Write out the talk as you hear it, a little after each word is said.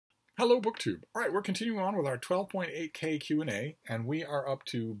Hello, BookTube. All right, we're continuing on with our 12.8K Q&A, and we are up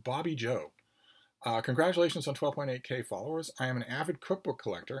to Bobby Joe. Congratulations on 12.8K followers. I am an avid cookbook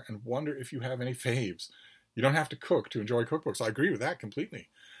collector and wonder if you have any faves. You don't have to cook to enjoy cookbooks. I agree with that completely.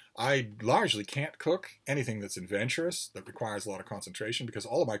 I largely can't cook anything that's adventurous, that requires a lot of concentration, because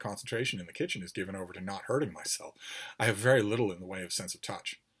all of my concentration in the kitchen is given over to not hurting myself. I have very little in the way of sense of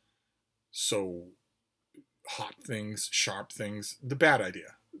touch. So hot things, sharp things, the bad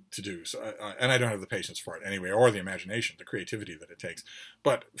idea to do. So, and I don't have the patience for it anyway, or the imagination, the creativity that it takes.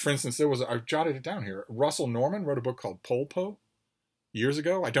 But for instance, I've jotted it down here. Russell Norman wrote a book called Polpo years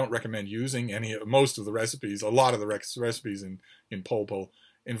ago. I don't recommend using most of the recipes. A lot of the recipes in Polpo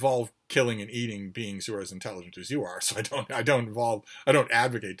involve killing and eating beings who are as intelligent as you are. So I don't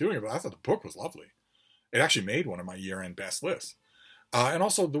advocate doing it. But I thought the book was lovely. It actually made one of my year-end best lists. And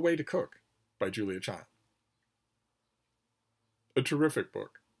also The Way to Cook by Julia Child. A terrific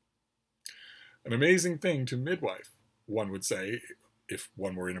book. An amazing thing to midwife, one would say, if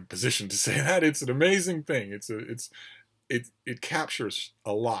one were in a position to say that. It's an amazing thing. It captures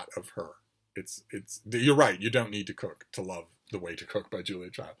a lot of her. You're right. You don't need to cook to love The Way to Cook by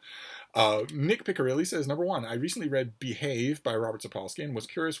Julia Child. Nick Piccarilli says, number one, I recently read Behave by Robert Sapolsky and was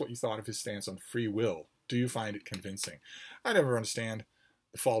curious what you thought of his stance on free will. Do you find it convincing? I never understand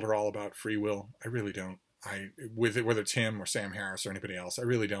the falderall about free will. I really don't. Whether it's him or Sam Harris or anybody else, I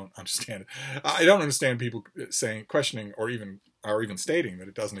really don't understand it. I don't understand people questioning or even stating that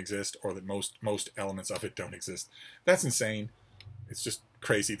it doesn't exist, or that most elements of it don't exist. That's insane. It's just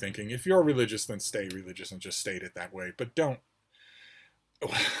crazy thinking. If you're religious, then stay religious and just state it that way. But don't.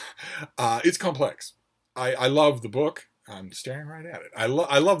 It's complex. I love the book. I'm staring right at it. I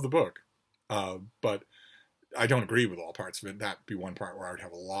love the book, but I don't agree with all parts of it. That'd be one part where I would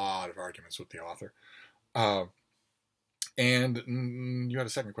have a lot of arguments with the author. And you had a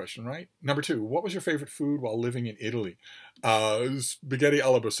second question, right? Number two, what was your favorite food while living in Italy? Spaghetti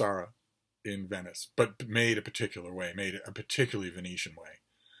alla Bosara in Venice, but made a particular way, made a particularly Venetian way,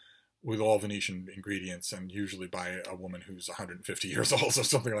 with all Venetian ingredients, and usually by a woman who's 150 years old or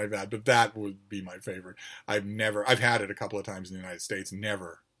something like that. But that would be my favorite. I've had it a couple of times in the United States,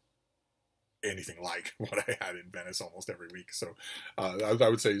 never anything like what I had in Venice almost every week. So I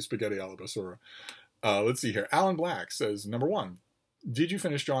would say spaghetti alla Bosara. Let's see here. Alan Black says, number one, did you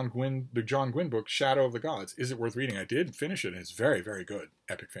finish the John Gwynne book, Shadow of the Gods? Is it worth reading? I did finish it. It's very, very good.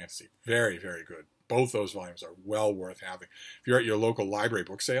 Epic fantasy. Very, very good. Both those volumes are well worth having. If you're at your local library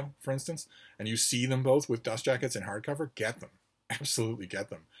book sale, for instance, and you see them both with dust jackets and hardcover, get them. Absolutely get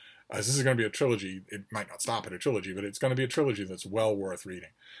them. This is going to be a trilogy. It might not stop at a trilogy, but it's going to be a trilogy that's well worth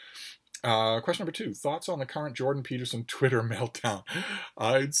reading. Question number two, thoughts on the current Jordan Peterson Twitter meltdown?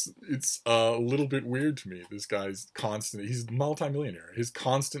 It's a little bit weird to me. This guy's he's a multimillionaire. His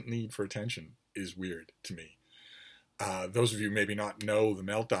constant need for attention is weird to me. Those of you maybe not know the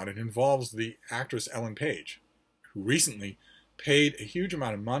meltdown. It involves the actress Ellen Page, who recently paid a huge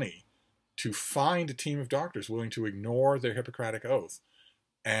amount of money to find a team of doctors willing to ignore their Hippocratic oath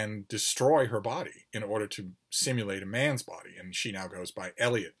and destroy her body in order to simulate a man's body. And she now goes by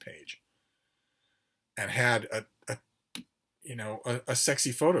Elliot Page. And had a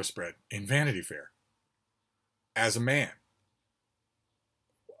sexy photo spread in Vanity Fair as a man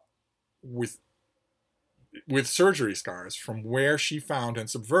with surgery scars from where she found and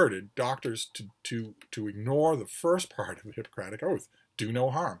subverted doctors to ignore the first part of the Hippocratic Oath, do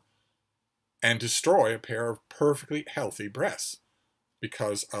no harm, and destroy a pair of perfectly healthy breasts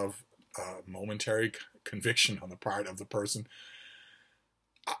because of momentary conviction on the part of the person.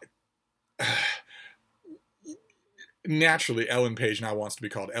 Naturally, Ellen Page now wants to be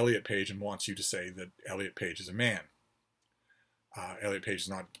called Elliot Page and wants you to say that Elliot Page is a man. Elliot Page is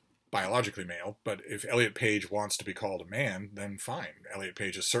not biologically male, but if Elliot Page wants to be called a man, then fine. Elliot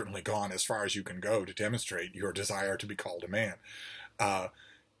Page has certainly gone as far as you can go to demonstrate your desire to be called a man.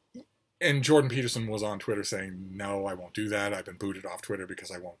 And Jordan Peterson was on Twitter saying, no, I won't do that. I've been booted off Twitter because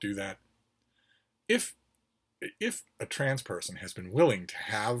I won't do that. If a trans person has been willing to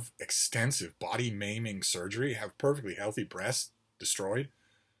have extensive body-maiming surgery, have perfectly healthy breasts destroyed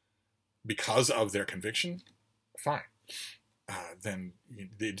because of their conviction, fine. Then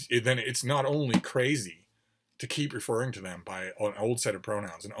it's not only crazy to keep referring to them by an old set of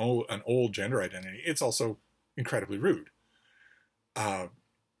pronouns, an old gender identity, it's also incredibly rude. The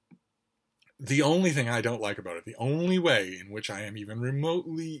only thing I don't like about it, the only way in which I am even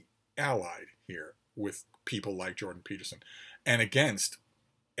remotely allied here with people like Jordan Peterson and against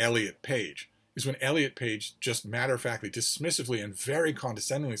Elliot Page, is when Elliot Page just matter-of-factly, dismissively, and very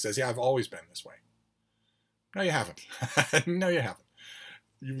condescendingly says, yeah, I've always been this way. No, you haven't. No, you haven't.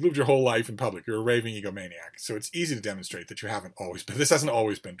 you've lived your whole life in public. You're a raving egomaniac. So it's easy to demonstrate that you haven't always been. This hasn't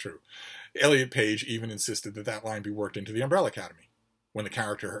always been true. Elliot Page even insisted that that line be worked into the Umbrella Academy when the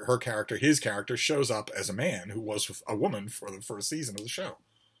character, her character, his character shows up as a man who was with a woman for the first season of the show.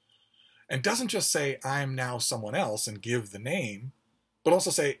 And doesn't just say, I'm now someone else and give the name, but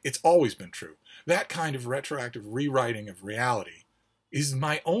also say, it's always been true. That kind of retroactive rewriting of reality is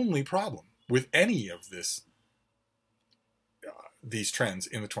my only problem with any of this, these trends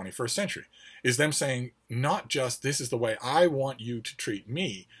in the 21st century, is them saying, not just this is the way I want you to treat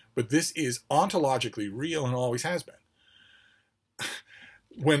me, but this is ontologically real and always has been.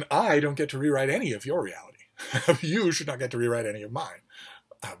 When I don't get to rewrite any of your reality. You should not get to rewrite any of mine.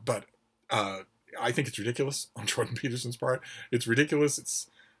 But I think it's ridiculous on Jordan Peterson's part. It's ridiculous.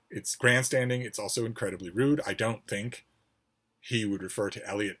 It's grandstanding. It's also incredibly rude. I don't think he would refer to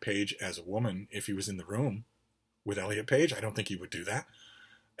Elliot Page as a woman if he was in the room with Elliot Page. I don't think he would do that.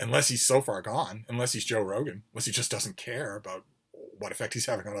 Unless he's so far gone, unless he's Joe Rogan, unless he just doesn't care about what effect he's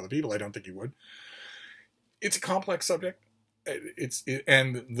having on other people, I don't think he would. It's a complex subject.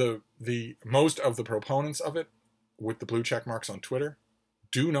 And the most of the proponents of it with the blue check marks on Twitter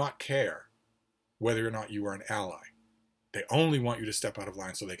do not care whether or not you are an ally. They only want you to step out of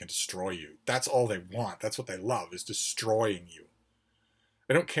line so they can destroy you. That's all they want. That's what they love, is destroying you.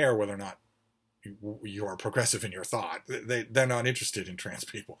 They don't care whether or not you are progressive in your thought. They're not interested in trans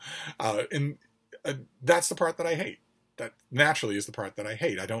people. And that's the part that I hate. That naturally is the part that I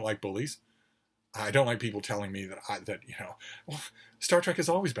hate. I don't like bullies. I don't like people telling me that well, Star Trek has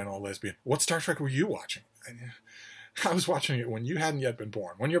always been all lesbian. What Star Trek were you watching? I was watching it when you hadn't yet been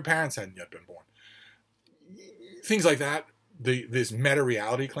born, when your parents hadn't yet been born. Things like that, these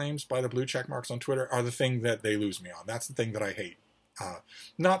meta-reality claims by the blue check marks on Twitter are the thing that they lose me on. That's the thing that I hate.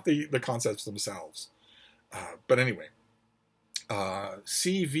 Not the concepts themselves. But anyway,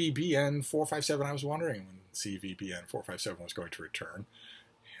 CVBN457, I was wondering when CVBN457 was going to return.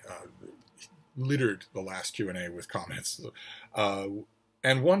 Littered the last Q&A with comments.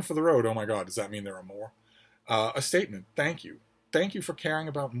 And one for the road. Oh my God, does that mean there are more? A statement. Thank you. Thank you for caring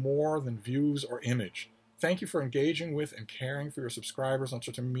about more than views or image. Thank you for engaging with and caring for your subscribers on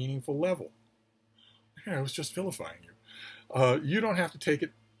such a meaningful level. Yeah, I was just vilifying you. You don't have to take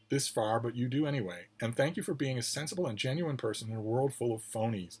it this far, but you do anyway. And thank you for being a sensible and genuine person in a world full of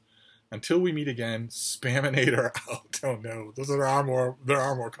phonies. Until we meet again, Spaminator out. Oh no, there are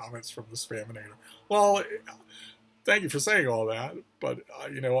more comments from the Spaminator. Well, thank you for saying all that, but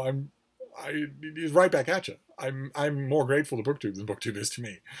he's right back at you. I'm more grateful to BookTube than BookTube is to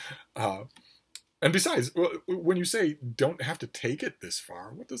me. And besides, when you say don't have to take it this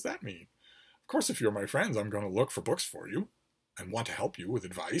far, what does that mean? Of course, if you're my friends, I'm going to look for books for you and want to help you with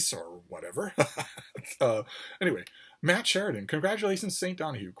advice or whatever. Anyway, Matt Sheridan, congratulations, St.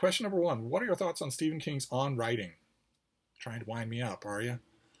 Donoghue. Question number 1, what are your thoughts on Stephen King's On Writing? Trying to wind me up, are you?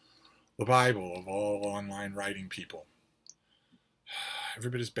 The Bible of all online writing people. Every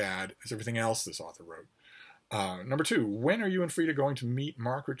bit as bad as everything else this author wrote. Number 2, when are you and Frida going to meet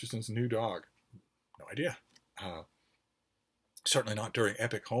Mark Richardson's new dog? No idea. Certainly not during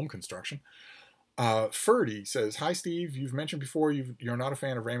epic home construction. Ferdy says, hi Steve, you've mentioned before you're not a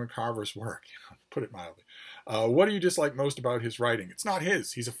fan of Raymond Carver's work. Put it mildly. What do you dislike most about his writing? It's not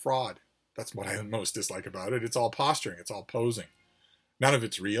his. He's a fraud. That's what I most dislike about it. It's all posturing. It's all posing. None of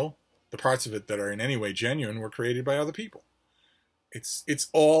it's real. The parts of it that are in any way genuine were created by other people. It's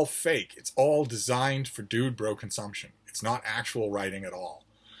all fake. It's all designed for dude bro consumption. It's not actual writing at all.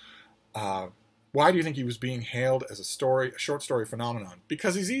 Why do you think he was being hailed as a short story phenomenon?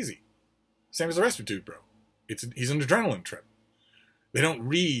 Because he's easy. Same as the rest of Dude Bro. He's an adrenaline trip. They don't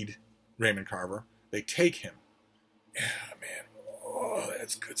read Raymond Carver. They take him. Yeah, man. Oh,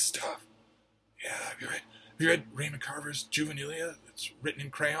 that's good stuff. Yeah, have you read Raymond Carver's Juvenilia? That's written in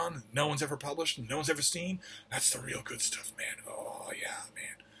crayon, and no one's ever published, and no one's ever seen? That's the real good stuff, man. Oh, yeah,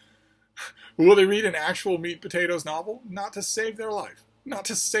 man. Will they read an actual meat and potatoes novel? Not to save their life. Not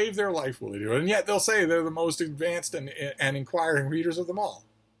to save their life will they do it. And yet they'll say they're the most advanced and inquiring readers of them all.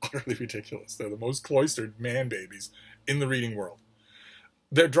 Utterly ridiculous. They're the most cloistered man babies in the reading world.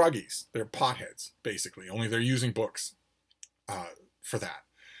 They're druggies. They're potheads, basically. Only they're using books for that.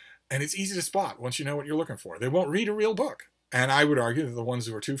 And it's easy to spot once you know what you're looking for. They won't read a real book. And I would argue that the ones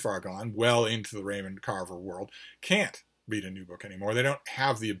who are too far gone, well into the Raymond Carver world, can't read a new book anymore. They don't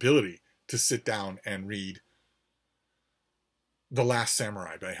have the ability to sit down and read The Last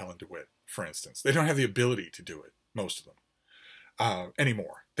Samurai by Helen DeWitt, for instance. They don't have the ability to do it, most of them.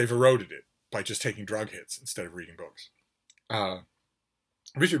 Anymore. They've eroded it by just taking drug hits instead of reading books.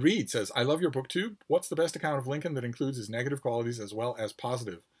 Richard Reed says, I love your booktube. What's the best account of Lincoln that includes his negative qualities as well as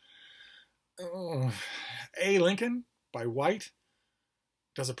positive? A. Lincoln by White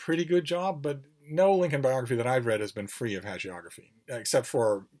does a pretty good job, but no Lincoln biography that I've read has been free of hagiography, except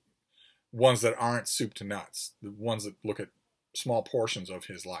for ones that aren't soup to nuts, the ones that look at small portions of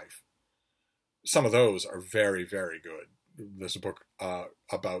his life. Some of those are very, very good. There's a book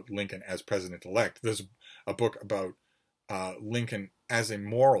about Lincoln as president-elect. There's a book about Lincoln as a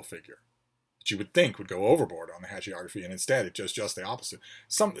moral figure that you would think would go overboard on the hagiography, and instead it does just the opposite.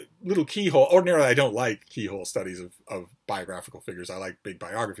 Some little keyhole. Ordinarily, I don't like keyhole studies of biographical figures. I like big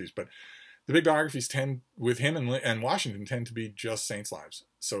biographies, but the big biographies tend, with him and Washington, tend to be just saints' lives.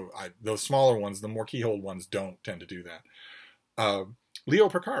 So those smaller ones, the more keyhole ones, don't tend to do that. Leo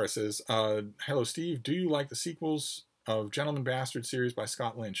Percara says, hello, Steve. Do you like the sequels of Gentleman Bastard series by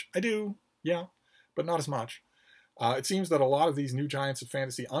Scott Lynch? I do, yeah, but not as much. It seems that a lot of these new giants of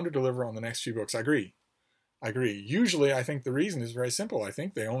fantasy underdeliver on the next few books. I agree. Usually, I think the reason is very simple. I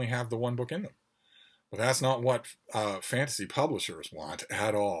think they only have the one book in them. But that's not what fantasy publishers want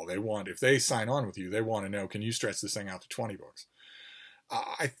at all. They want, if they sign on with you, they want to know, can you stretch this thing out to 20 books?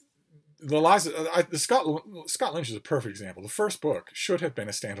 Scott Lynch is a perfect example. The first book should have been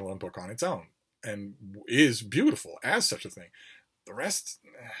a standalone book on its own and is beautiful as such a thing. The rest,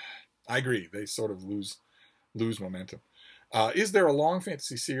 I agree, they sort of lose momentum. Is there a long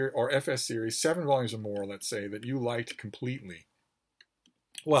fantasy series or FS series, 7 volumes or more, let's say, that you liked completely?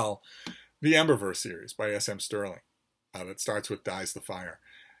 Well, the Emberverse series by S.M. Stirling that starts with Dies the Fire.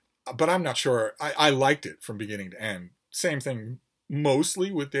 But I'm not sure. I liked it from beginning to end. Same thing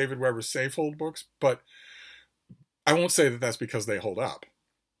mostly with David Weber's Safehold books, but I won't say that that's because they hold up.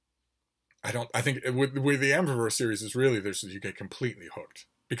 I think with the Emberverse series is really, you get completely hooked.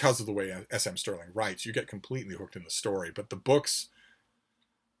 Because of the way S.M. Stirling writes, you get completely hooked in the story, but the books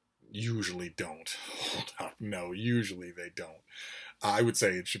usually don't hold up. No, usually they don't. I would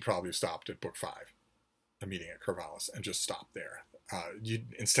say it should probably have stopped at book 5, A Meeting at Corvallis, and just stopped there.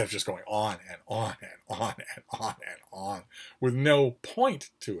 Instead of just going on and on and on and on and on with no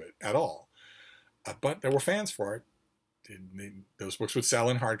point to it at all. But there were fans for it. Those books would sell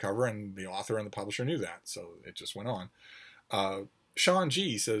in hardcover, and the author and the publisher knew that, so it just went on. Sean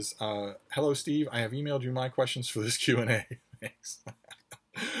G says, hello, Steve. I have emailed you my questions for this Q&A. Thanks.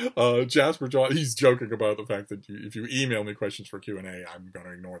 Jasper John, he's joking about the fact that if you email me questions for Q&A, I'm going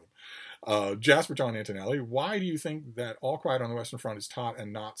to ignore them. Jasper John Antonelli, why do you think that All Quiet on the Western Front is taught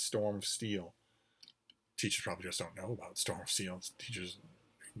and not Storm of Steel? Teachers probably just don't know about Storm of Steel. Teachers,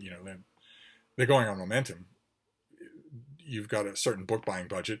 they're going on momentum. You've got a certain book buying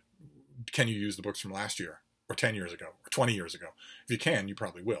budget. Can you use the books from last year or 10 years ago or 20 years ago? If you can, you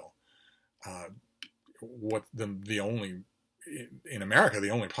probably will. In America, the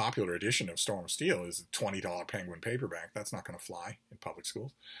only popular edition of Storm of Steel is a $20 Penguin paperback. That's not going to fly in public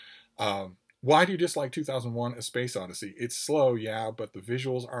schools. Why do you dislike 2001: A Space Odyssey? It's slow, yeah, but the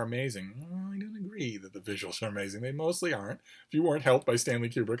visuals are amazing. Well, I don't agree that the visuals are amazing. They mostly aren't. If you weren't helped by Stanley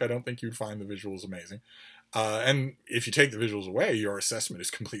Kubrick, I don't think you'd find the visuals amazing. And if you take the visuals away, your assessment is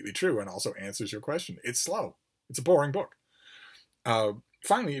completely true and also answers your question. It's slow. It's a boring book.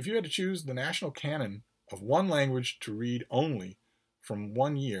 Finally, if you had to choose the national canon of one language to read only from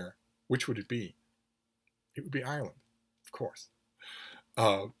one year, which would it be? It would be Ireland, of course.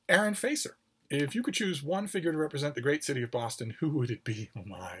 Aaron Facer, if you could choose one figure to represent the great city of Boston, who would it be? Oh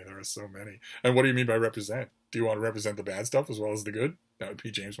my, there are so many. And what do you mean by represent? Do you want to represent the bad stuff as well as the good? That would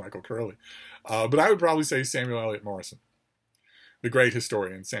be James Michael Curley. But I would probably say Samuel Eliot Morison, the great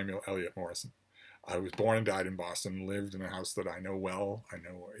historian Samuel Eliot Morison. I was born and died in Boston, lived in a house that I know well. I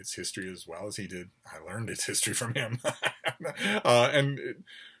know its history as well as he did. I learned its history from him. And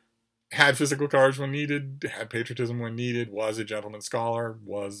had physical courage when needed, had patriotism when needed, was a gentleman scholar,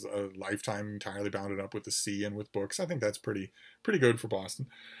 was a lifetime entirely bounded up with the sea and with books. I think that's pretty good for Boston.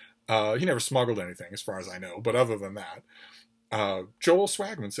 He never smuggled anything, as far as I know, but other than that. Joel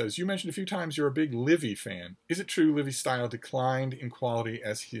Swagman says, you mentioned a few times you're a big Livy fan. Is it true Livy's style declined in quality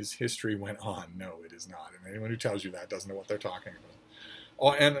as his history went on? No, it is not. And anyone who tells you that doesn't know what they're talking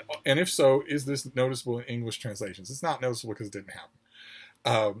about. And if so, is this noticeable in English translations? It's not noticeable because it didn't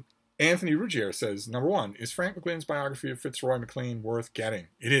happen. Anthony Ruggiero says, number 1, is Frank McLean's biography of Fitzroy McLean worth getting?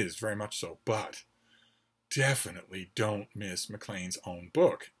 It is, very much so, but definitely don't miss McLean's own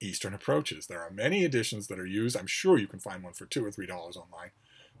book, Eastern Approaches. There are many editions that are used. I'm sure you can find one for $2 or $3 online.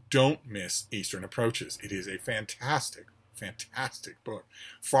 Don't miss Eastern Approaches. It is a fantastic, fantastic book.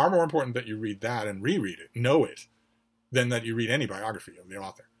 Far more important that you read that and reread it, know it, than that you read any biography of the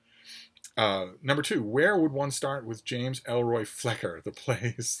author. Number 2, where would one start with James Elroy Flecker, the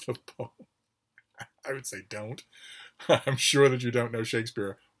plays, the poem? I would say don't. I'm sure that you don't know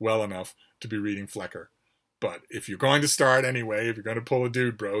Shakespeare well enough to be reading Flecker. But if you're going to start anyway, if you're going to pull a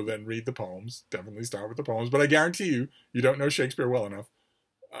dude, bro, then read the poems. Definitely start with the poems. But I guarantee you, you don't know Shakespeare well enough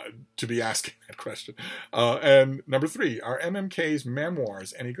to be asking that question. And number 3, are MMK's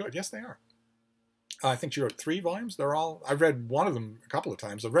memoirs any good? Yes, they are. I think she wrote 3 volumes. They're all, I've read one of them a couple of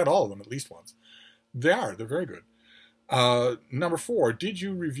times. I've read all of them at least once. They're very good. Number 4, did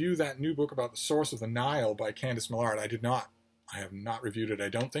you review that new book about the source of the Nile by Candice Millard? I did not. I have not reviewed it. I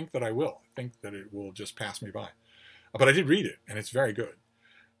don't think that I will. I think that it will just pass me by. But I did read it, and it's very good.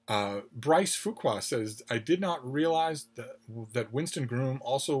 Bryce Fuqua says, I did not realize that Winston Groom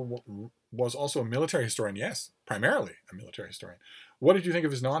was also a military historian. Yes, primarily a military historian. What did you think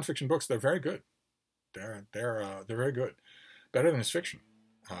of his nonfiction books? They're very good. They're very good. Better than his fiction.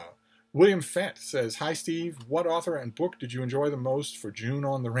 William Fett says, hi, Steve. What author and book did you enjoy the most for June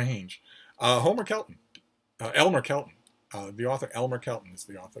on the Range? Elmer Kelton. The author Elmer Kelton is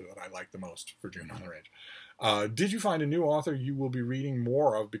the author that I like the most for June on the Range. Did you find a new author you will be reading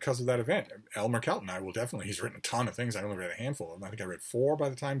more of because of that event? Elmer Kelton, I will definitely. He's written a ton of things. I only read a handful of them. I think I read 4 by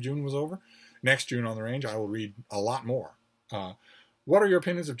the time June was over. Next June on the Range, I will read a lot more. What are your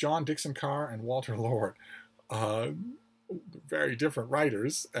opinions of John Dixon Carr and Walter Lord? Very different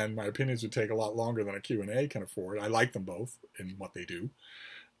writers, and my opinions would take a lot longer than a Q&A can afford. I like them both in what they do.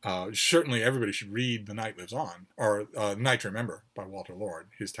 Certainly everybody should read The Night Lives On, or Night to Remember by Walter Lord,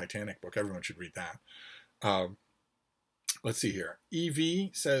 his Titanic book. Everyone should read that. Let's see here. EV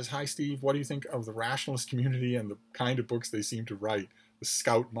says, hi, Steve. What do you think of the rationalist community and the kind of books they seem to write? The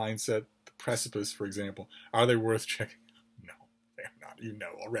Scout Mindset, The Precipice, for example. Are they worth checking? No, they're not. You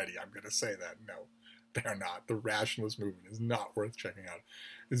know already I'm going to say that. No, they're not. The rationalist movement is not worth checking out.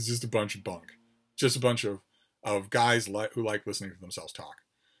 It's just a bunch of bunk. Just a bunch of guys who like listening to themselves talk.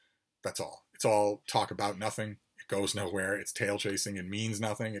 That's all. It's all talk about nothing. It goes nowhere. It's tail chasing. It means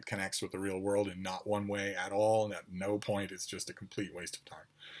nothing. It connects with the real world in not one way at all. And at no point, it's just a complete waste of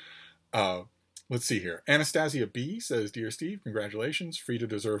time. Let's see here. Anastasia B says, dear Steve, congratulations. Frida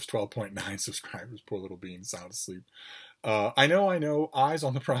deserves 12.9 subscribers. Poor little bean, sound asleep. I know. Eyes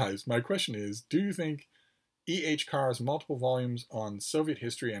on the prize. My question is, do you think E.H. Carr's multiple volumes on Soviet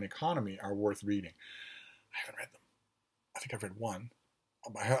history and economy are worth reading? I haven't read them. I think I've read one.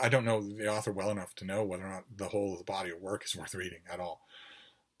 I don't know the author well enough to know whether or not the whole of the body of work is worth reading at all.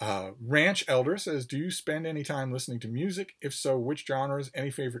 Ranch Elder says, do you spend any time listening to music? If so, which genres? Any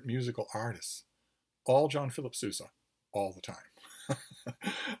favorite musical artists? All John Philip Sousa. All the time.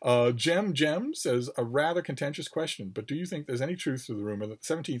 Jem says, a rather contentious question, but do you think there's any truth to the rumor that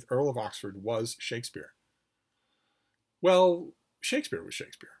the 17th Earl of Oxford was Shakespeare? Well, Shakespeare was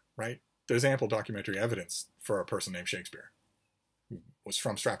Shakespeare, right? There's ample documentary evidence for a person named Shakespeare, who was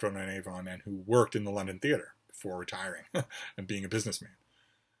from Stratford-on-Avon and who worked in the London Theatre before retiring and being a businessman.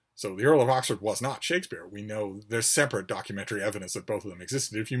 So the Earl of Oxford was not Shakespeare. We know there's separate documentary evidence that both of them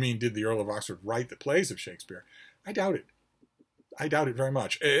existed. If you mean, did the Earl of Oxford write the plays of Shakespeare? I doubt it. I doubt it very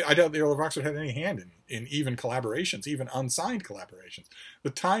much. I doubt the Earl of Oxford had any hand in even collaborations, even unsigned collaborations. The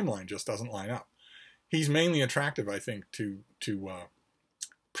timeline just doesn't line up. He's mainly attractive, I think, to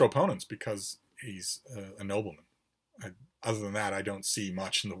proponents because he's a nobleman. Other than that, I don't see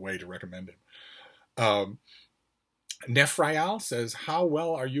much in the way to recommend him. Nefrial says, how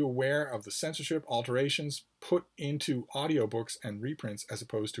well are you aware of the censorship alterations put into audiobooks and reprints as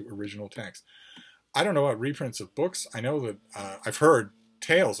opposed to original text? I don't know about reprints of books. I know that I've heard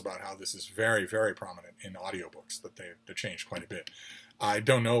tales about how this is very, very prominent in audiobooks, that they're changed quite a bit. I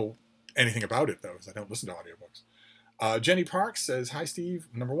don't know anything about it, though, because I don't listen to audiobooks. Jenny Parks says, hi, Steve.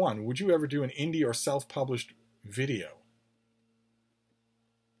 Number 1, would you ever do an indie or self-published video?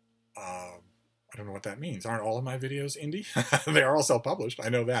 I don't know what that means. Aren't all of my videos indie? They are all self-published. I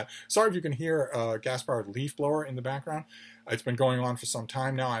know that. Sorry if you can hear Gaspard leaf blower in the background. It's been going on for some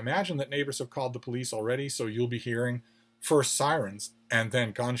time now. I imagine that neighbors have called the police already, so you'll be hearing first sirens and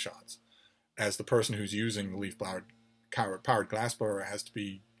then gunshots as the person who's using the leaf-powered glass blower has to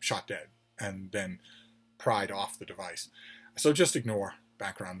be shot dead and then pried off the device. So just ignore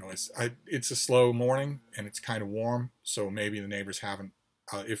background noise. It's a slow morning and it's kind of warm, so maybe the neighbors haven't.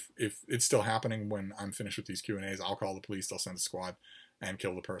 If it's still happening when I'm finished with these Q&As, I'll call the police, they'll send a squad and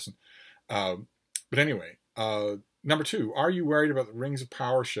kill the person. But anyway, number 2, are you worried about the Rings of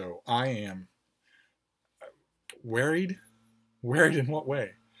Power show? I am. Worried? Worried in what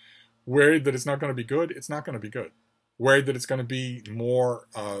way? Worried that it's not going to be good? It's not going to be good. Worried that it's going to be more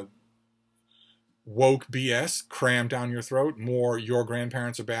woke BS crammed down your throat, more your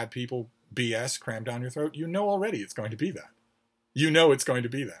grandparents are bad people BS crammed down your throat, you know already it's going to be that. You know it's going to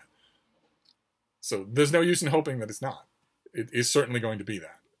be that. So there's no use in hoping that it's not. It is certainly going to be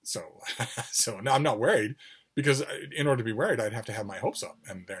that. So, so now I'm not worried, because in order to be worried, I'd have to have my hopes up,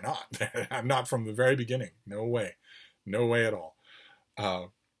 and they're not. I'm not from the very beginning. No way. No way at all.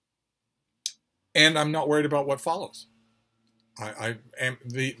 And I'm not worried about what follows. I am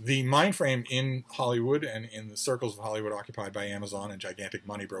the mind frame in Hollywood and in the circles of Hollywood occupied by Amazon and gigantic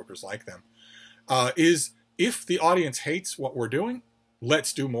money brokers like them is, if the audience hates what we're doing,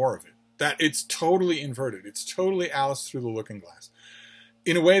 let's do more of it. That it's totally inverted. It's totally Alice through the looking glass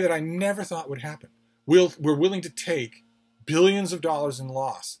in a way that I never thought would happen. We're willing to take billions of dollars in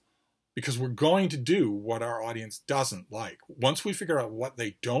loss because we're going to do what our audience doesn't like. Once we figure out what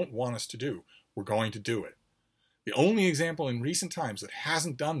they don't want us to do, we're going to do it. The only example in recent times that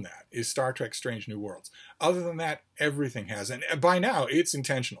hasn't done that is Star Trek Strange New Worlds. Other than that, everything has. And by now, it's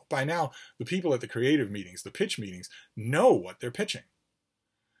intentional. By now, the people at the creative meetings, the pitch meetings, know what they're pitching.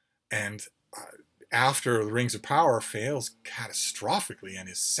 And after The Rings of Power fails catastrophically and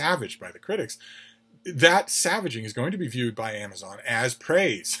is savaged by the critics, that savaging is going to be viewed by Amazon as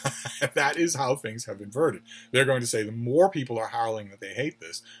praise. That is how things have inverted. They're going to say the more people are howling that they hate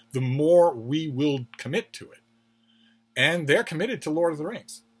this, the more we will commit to it. And they're committed to Lord of the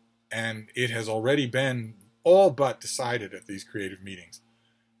Rings. And it has already been all but decided at these creative meetings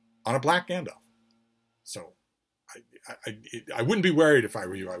on a black Gandalf. So I wouldn't be worried if I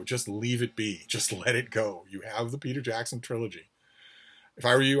were you. I would just leave it be. Just let it go. You have the Peter Jackson trilogy. If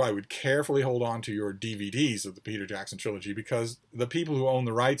I were you, I would carefully hold on to your DVDs of the Peter Jackson trilogy, because the people who own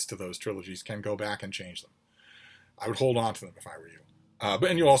the rights to those trilogies can go back and change them. I would hold on to them if I were you.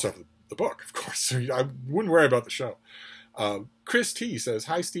 And you also have the book, of course, so I wouldn't worry about the show. Chris T says,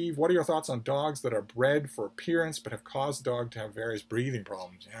 "Hi Steve, what are your thoughts on dogs that are bred for appearance but have caused the dog to have various breathing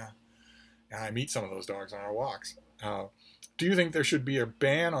problems?" Yeah, I meet some of those dogs on our walks. Do you think there should be a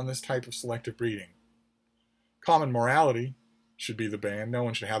ban on this type of selective breeding? Common morality should be the ban. No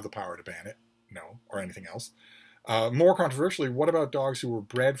one should have the power to ban it. No, or anything else. More controversially, what about dogs who were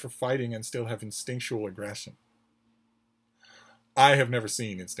bred for fighting and still have instinctual aggression? I have never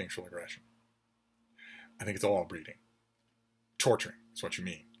seen instinctual aggression. I think it's all breeding. Torturing is what you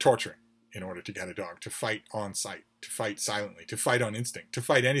mean. Torturing in order to get a dog to fight on sight, to fight silently, to fight on instinct, to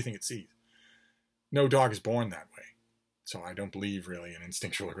fight anything it sees. No dog is born that way. So I don't believe really in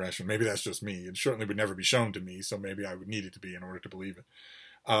instinctual aggression. Maybe that's just me. It certainly would never be shown to me, so maybe I would need it to be in order to believe it.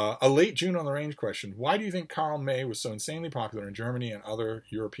 A late June on the Range question. Why do you think Karl May was so insanely popular in Germany and other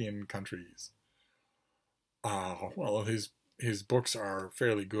European countries? Well, his books are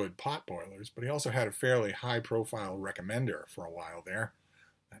fairly good pot boilers, but he also had a fairly high-profile recommender for a while there.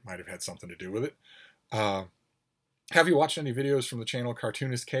 That might have had something to do with it. Have you watched any videos from the channel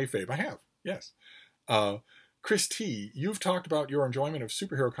Cartoonist Kayfabe? I have, yes. Chris T, you've talked about your enjoyment of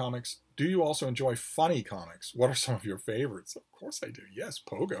superhero comics. Do you also enjoy funny comics? What are some of your favorites? Of course I do. Yes,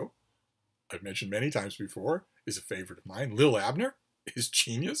 Pogo, I've mentioned many times before, is a favorite of mine. Lil Abner is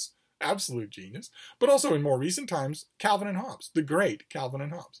genius. Absolute genius. But also in more recent times, Calvin and Hobbes, the great Calvin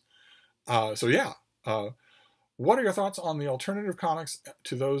and Hobbes. So yeah, what are your thoughts on the alternative comics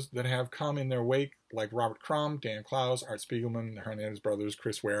to those that have come in their wake, like Robert Crumb, Dan Clowes, Art Spiegelman, the Hernandez brothers,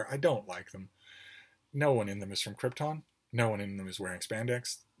 Chris Ware? I don't like them. No one in them is from Krypton. No one in them is wearing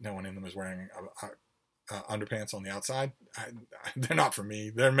spandex. No one in them is wearing underpants on the outside. They're not for me.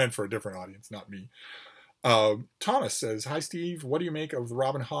 They're meant for a different audience, not me. Thomas says, "Hi Steve, what do you make of the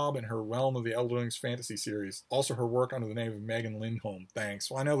Robin Hobb and her Realm of the Elderlings fantasy series? Also her work under the name of Megan Lindholm.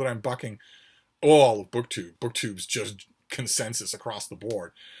 Thanks." Well, I know that I'm bucking all of BookTube. BookTube's just consensus across the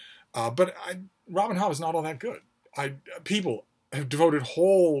board. But Robin Hobb is not all that good. People have devoted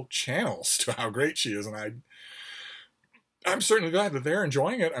whole channels to how great she is, and I'm certainly glad that they're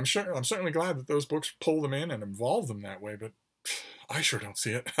enjoying it. I'm certainly glad that those books pull them in and involve them that way, but I sure don't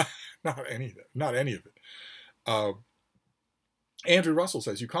see it. Not any of it. Andrew Russell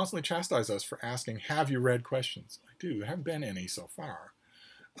says, "You constantly chastise us for asking, 'Have you read?' questions." I do. There haven't been any so far.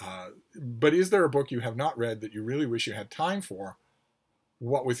 But is there a book you have not read that you really wish you had time for?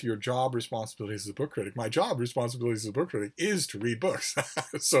 What with your job responsibilities as a book critic? My job responsibilities as a book critic is to read books.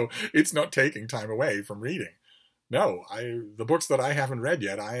 So it's not taking time away from reading. No, the books that I haven't read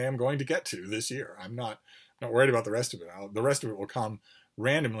yet, I am going to get to this year. I'm not worried about the rest of it. The rest of it will come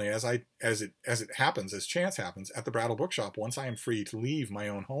randomly as it happens, as chance happens, at the Brattle Bookshop once I am free to leave my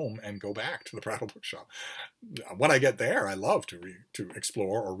own home and go back to the Brattle Bookshop. When I get there, I love to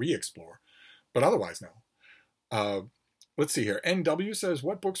explore or re-explore, but otherwise, no. Let's see here. NW says,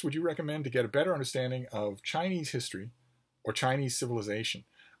 "What books would you recommend to get a better understanding of Chinese history or Chinese civilization?"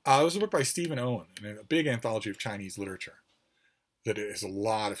 It was a book by Stephen Owen, a big anthology of Chinese literature that has a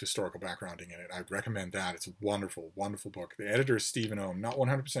lot of historical backgrounding in it. I'd recommend that. It's a wonderful, wonderful book. The editor is Stephen Owen. Not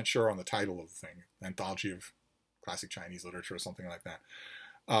 100% sure on the title of the thing. Anthology of Classic Chinese Literature or something like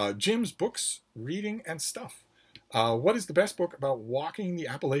that. Jim's Books, Reading, and Stuff. What is the best book about walking the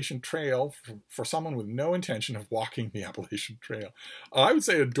Appalachian Trail for someone with no intention of walking the Appalachian Trail? I would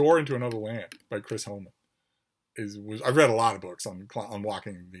say A Door into Another Land by Chris Holman. I've read a lot of books on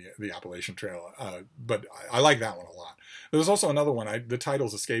walking the Appalachian Trail, but I like that one a lot. There's also another one, the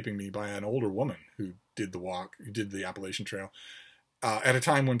title's escaping me, by an older woman who did the Appalachian Trail, at a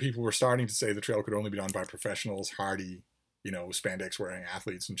time when people were starting to say the trail could only be done by professionals, hardy, spandex-wearing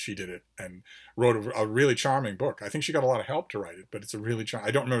athletes, and she did it and wrote a really charming book. I think she got a lot of help to write it, but it's a really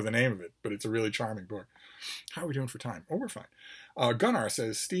I don't remember the name of it, but it's a really charming book. How are we doing for time? Oh, we're fine. Gunnar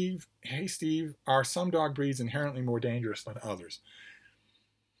says, Steve, hey Steve, are some dog breeds inherently more dangerous than others?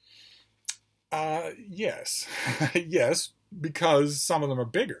 Yes. Yes, because some of them are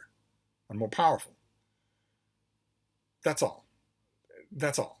bigger and more powerful. That's all.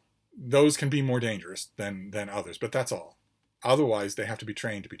 That's all. Those can be more dangerous than others, but that's all. Otherwise, they have to be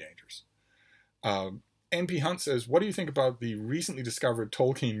trained to be dangerous. NP Hunt says, what do you think about the recently discovered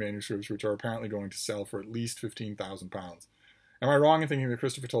Tolkien manuscripts, which are apparently going to sell for at least £15,000? Am I wrong in thinking that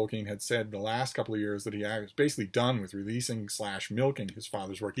Christopher Tolkien had said the last couple of years that he was basically done with releasing / milking his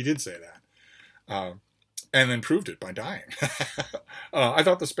father's work? He did say that. And then proved it by dying. I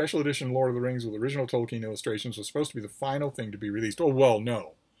thought the special edition Lord of the Rings with original Tolkien illustrations was supposed to be the final thing to be released. Oh, well,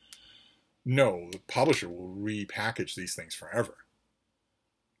 no. No, the publisher will repackage these things forever.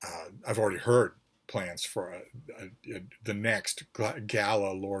 I've already heard plans for the next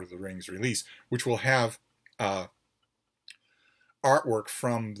Gala Lord of the Rings release, which will have artwork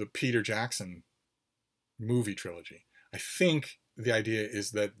from the Peter Jackson movie trilogy. I think the idea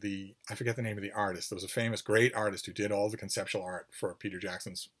is that I forget the name of the artist. There was a famous, great artist who did all the conceptual art for Peter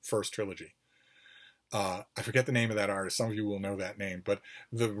Jackson's first trilogy. I forget the name of that artist. Some of you will know that name. But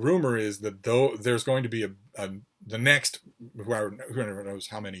the rumor is that there's going to be the next, whoever knows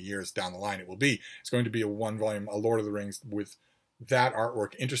how many years down the line it will be, it's going to be a one-volume, a Lord of the Rings with that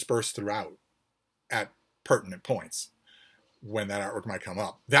artwork interspersed throughout at pertinent points when that artwork might come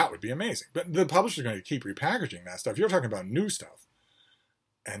up. That would be amazing. But the publisher's going to keep repackaging that stuff. You're talking about new stuff.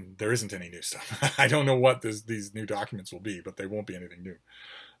 And there isn't any new stuff. I don't know what these new documents will be, but they won't be anything new.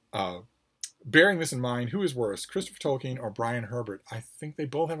 Bearing this in mind, who is worse, Christopher Tolkien or Brian Herbert? I think they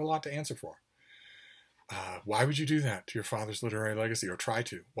both have a lot to answer for. Why would you do that to your father's literary legacy, or try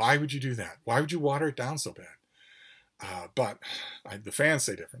to? Why would you do that? Why would you water it down so bad? But the fans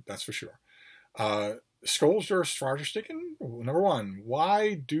say different, that's for sure. Skolster Svartersticken, number one,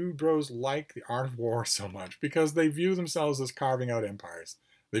 why do bros like the art of war so much? Because they view themselves as carving out empires.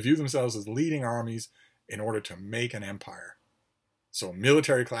 They view themselves as leading armies in order to make an empire. So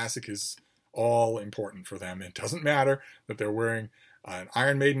military classic is all important for them. It doesn't matter that they're wearing an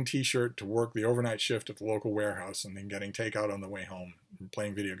Iron Maiden t-shirt to work the overnight shift at the local warehouse and then getting takeout on the way home and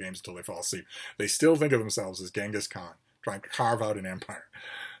playing video games until they fall asleep. They still think of themselves as Genghis Khan, trying to carve out an empire.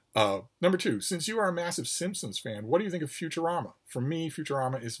 Number two, since you are a massive Simpsons fan, what do you think of Futurama? For me,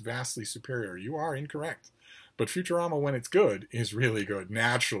 Futurama is vastly superior. You are incorrect. But Futurama, when it's good, is really good.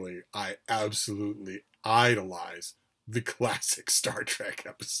 Naturally, I absolutely idolize the classic Star Trek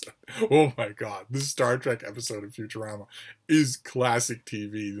episode. Oh my God, the Star Trek episode of Futurama is classic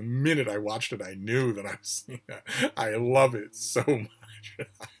TV. The minute I watched it, I knew that I was seeing that. I love it so much. I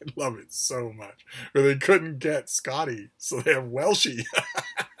love it so much. Where they couldn't get Scotty, so they have Welshie.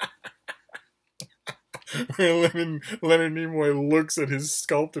 Where Leonard Nimoy looks at his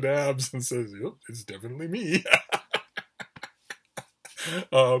sculpted abs and says, yep, it's definitely me.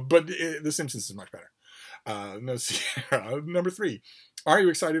 But The Simpsons is much better. No, Sierra. Number three, are you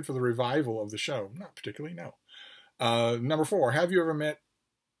excited for the revival of the show? Not particularly, no. Number four, have you ever met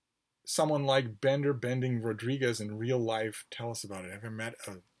someone like Bender Bending Rodriguez in real life? Tell us about it. Have you ever met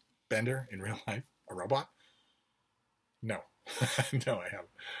a Bender in real life? A robot? No. No, I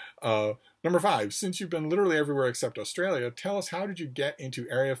haven't. Number five, since you've been literally everywhere except Australia, tell us, how did you get into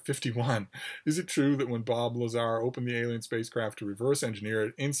Area 51? Is it true that when Bob Lazar opened the alien spacecraft to reverse engineer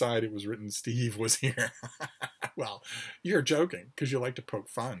it, inside it was written Steve was here? Well, you're joking because you like to poke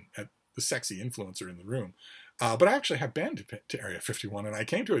fun at the sexy influencer in the room. But I actually have been to Area 51, and I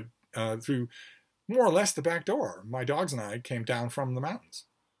came to it through more or less the back door. My dogs and I came down from the mountains.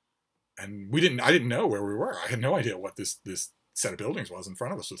 And I didn't know where we were. I had no idea what this set of buildings was in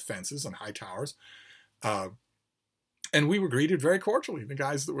front of us with fences and high towers. And we were greeted very cordially. The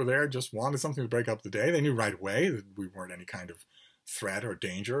guys that were there just wanted something to break up the day. They knew right away that we weren't any kind of threat or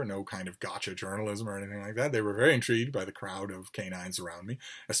danger, no kind of gotcha journalism or anything like that. They were very intrigued by the crowd of canines around me,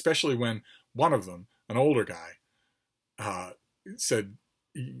 especially when one of them, an older guy, said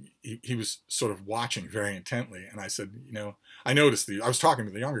he was sort of watching very intently. And I said, you know, I was talking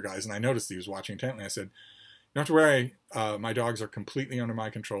to the younger guys, and I noticed he was watching intently. I said, you don't have to worry. My dogs are completely under my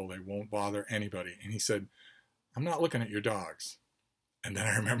control. They won't bother anybody. And he said, I'm not looking at your dogs. And then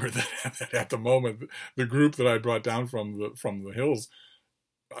I remembered that at the moment, the group that I brought down from the hills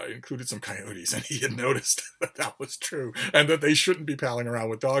included some coyotes, and he had noticed that that was true, and that they shouldn't be palling around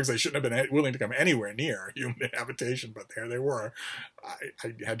with dogs. They shouldn't have been willing to come anywhere near human habitation, but there they were.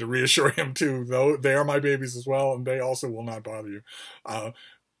 I had to reassure him too, though they are my babies as well, and they also will not bother you. I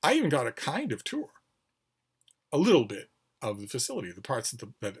even got a kind of tour, a little bit of the facility, the parts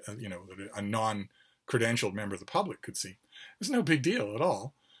that a non-credentialed member of the public could see. It was no big deal at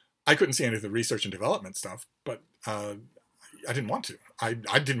all. I couldn't see any of the research and development stuff, but I didn't want to.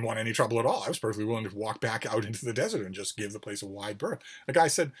 I didn't want any trouble at all. I was perfectly willing to walk back out into the desert and just give the place a wide berth. The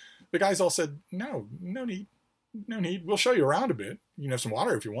guys all said, no need. We'll show you around a bit. You can have some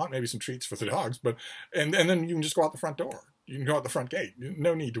water if you want, maybe some treats for the dogs, but and then you can just go out the front door. You can go out the front gate.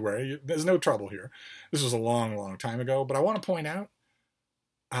 No need to worry. There's no trouble here. This was a long, long time ago, but I want to point out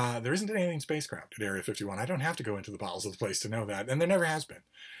there isn't an alien spacecraft at Area 51. I don't have to go into the bowels of the place to know that, and there never has been.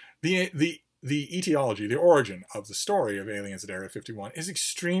 The etiology, the origin of the story of aliens at Area 51 is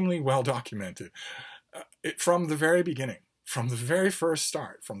extremely well documented. From the very beginning, from the very first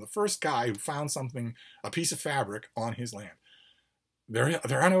start, from the first guy who found something, a piece of fabric on his land. There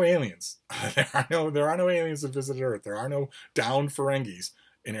are no aliens. There are no aliens that visited Earth. There are no downed Ferengis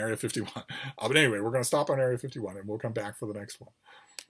in Area 51. But anyway, we're going to stop on Area 51, and we'll come back for the next one.